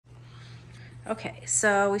Okay,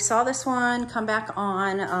 so we saw this one come back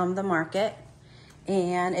on the market,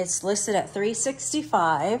 and it's listed at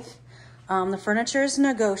 $365. The furniture is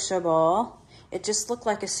negotiable. It just looked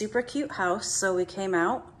like a super cute house, so we came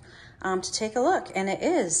out to take a look, and it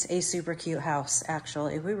is a super cute house,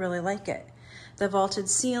 actually. We really like it. The vaulted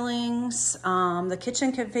ceilings, the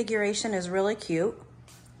kitchen configuration is really cute.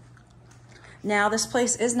 Now, this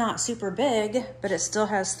place is not super big, but it still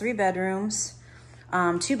has 3 bedrooms,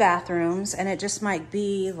 2 bathrooms, and it just might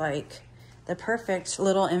be like the perfect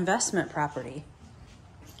little investment property.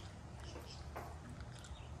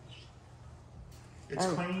 It's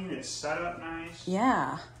clean, it's set up nice.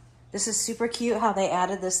 Yeah. This is super cute how they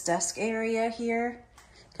added this desk area here.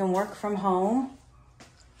 Can work from home.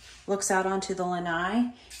 Looks out onto the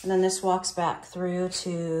lanai. And then this walks back through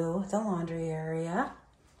to the laundry area.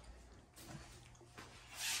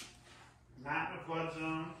 Not in a flood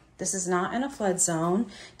zone. This is not in a flood zone.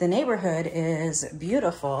 The neighborhood is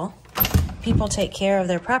beautiful. People take care of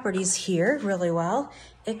their properties here really well,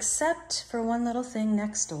 except for one little thing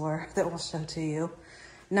next door that we'll show to you.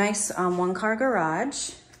 Nice 1-car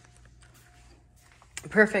garage.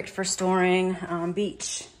 Perfect for storing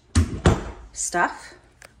beach stuff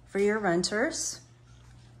for your renters.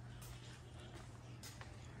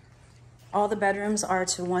 All the bedrooms are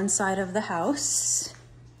to one side of the house.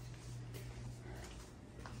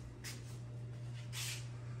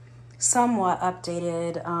 Somewhat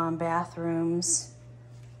updated bathrooms,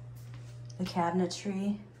 the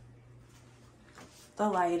cabinetry, the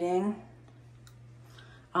lighting.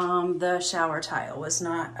 The shower tile was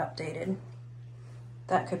not updated.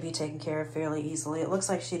 That could be taken care of fairly easily. It looks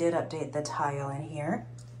like she did update the tile in here.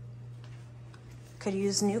 Could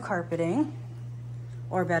use new carpeting,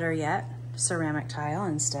 or better yet, ceramic tile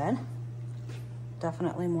instead.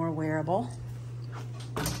 Definitely more wearable.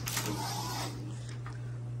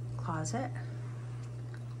 Closet.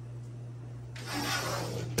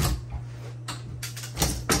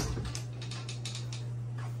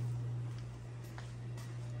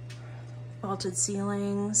 Vaulted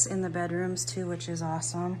ceilings in the bedrooms too, which is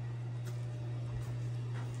awesome.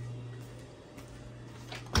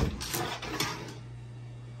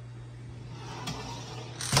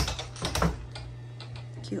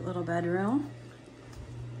 Cute little bedroom.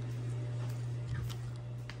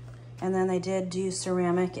 And then they did do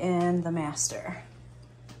ceramic in the master.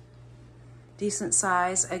 Decent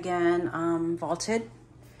size, again, vaulted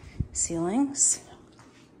ceilings.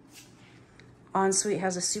 Ensuite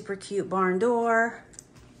has a super cute barn door.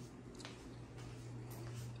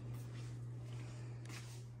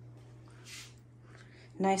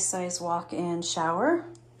 Nice size walk-in shower.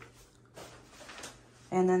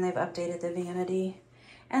 And then they've updated the vanity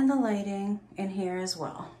and the lighting in here as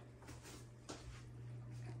well.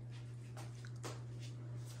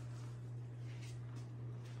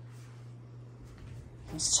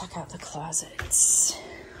 Let's check out the closets.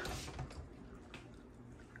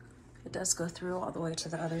 It does go through all the way to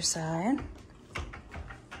the other side.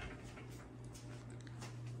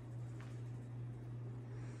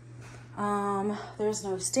 There's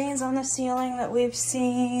no stains on the ceiling that we've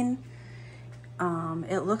seen.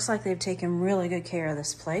 It looks like they've taken really good care of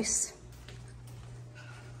this place.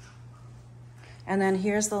 And then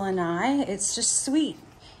here's the lanai. It's just sweet.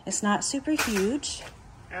 It's not super huge.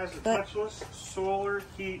 Has a touchless solar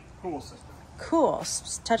heat pool system. Cool.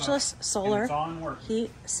 Touchless solar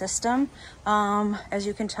heat system. As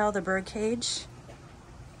you can tell, the bird cage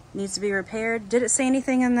needs to be repaired. Did it say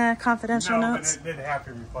anything in the confidential notes? No, but it did have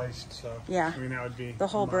to be replaced, so yeah, I mean, that would be the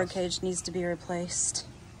whole bird cage needs to be replaced.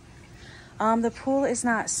 The pool is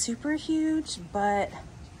not super huge, but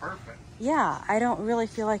perfect. Yeah, I don't really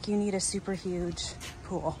feel like you need a super huge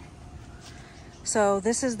pool. So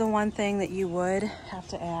this is the one thing that you would have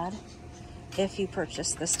to add. If you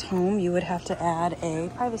purchase this home, you would have to add a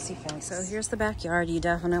privacy fence. So here's the backyard. You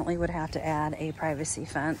definitely would have to add a privacy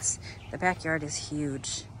fence. The backyard is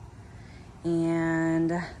huge.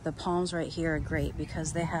 And the palms right here are great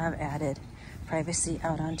because they have added privacy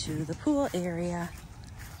out onto the pool area.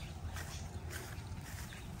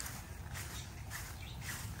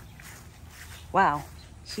 Wow,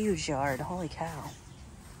 huge yard, holy cow.